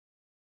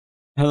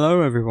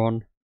Hello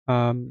everyone.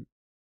 I'm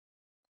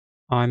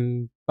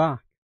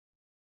back,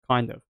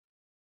 kind of.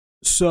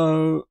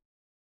 So,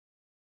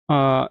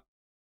 uh,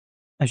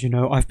 as you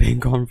know, I've been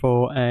gone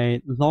for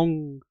a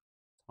long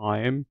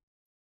time.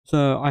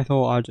 So I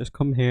thought I'd just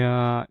come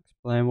here,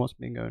 explain what's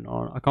been going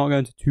on. I can't go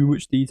into too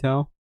much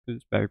detail because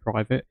it's very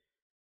private,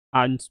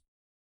 and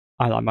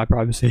I like my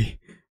privacy.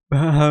 But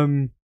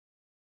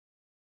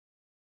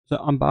so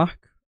I'm back.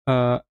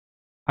 Uh,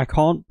 I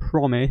can't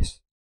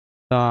promise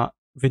that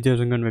videos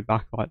are going to be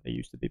back like they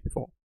used to be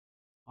before.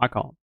 I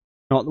can't.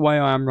 Not the way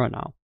I am right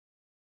now.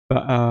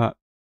 But I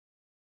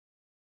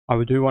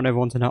would do want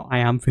everyone to know I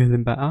am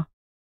feeling better.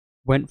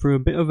 Went through a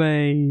bit of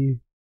a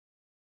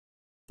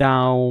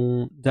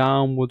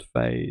downward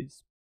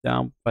phase.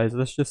 Down phase.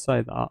 Let's just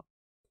say that.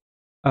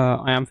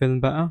 I am feeling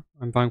better.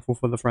 I'm thankful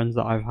for the friends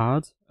that I've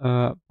had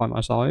by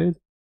my side.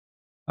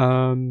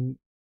 Um,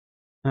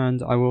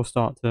 and I will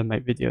start to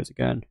make videos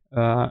again.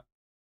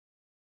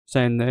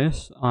 Saying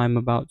this, I'm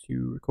about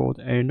to record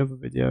another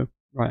video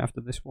right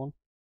after this one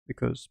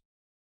because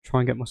try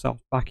and get myself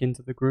back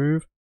into the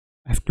groove.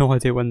 I have no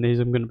idea when these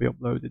are going to be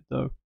uploaded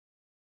though.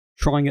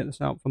 Try and get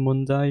this out for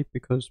Monday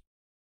because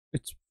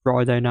it's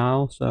Friday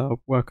now,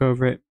 so work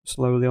over it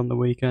slowly on the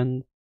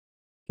weekend.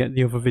 Get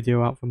the other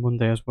video out for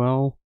Monday as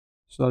well.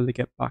 Slowly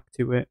get back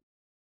to it.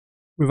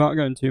 Without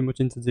going too much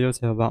into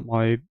detail about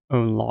my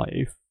own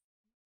life,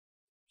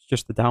 it's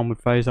just the downward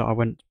phase that I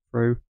went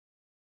through.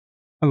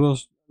 I will,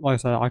 like I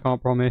said, I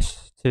can't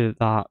promise to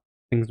that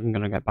things are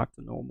going to get back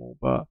to normal,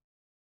 but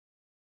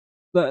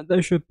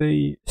they should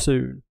be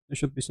soon. They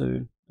should be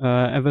soon.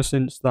 Ever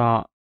since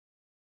that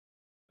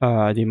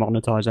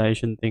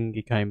demonetization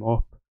thingy came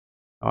up,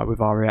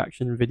 with our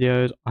reaction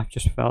videos, I've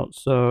just felt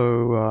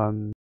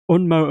so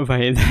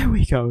unmotivated. There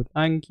we go.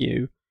 Thank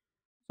you.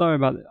 Sorry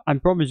about it. I'm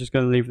probably just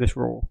going to leave this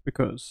raw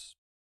because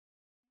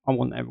I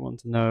want everyone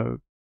to know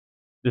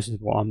this is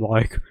what I'm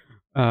like.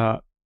 Uh,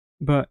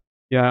 but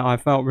yeah, I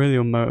felt really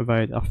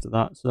unmotivated after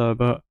that. So,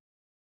 but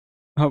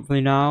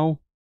hopefully now,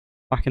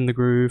 back in the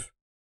groove,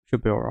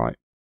 should be alright.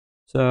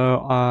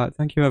 So,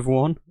 thank you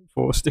everyone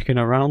for sticking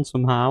around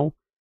somehow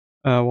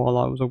while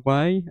I was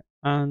away,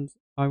 and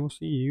I will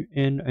see you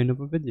in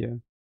another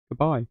video.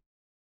 Goodbye.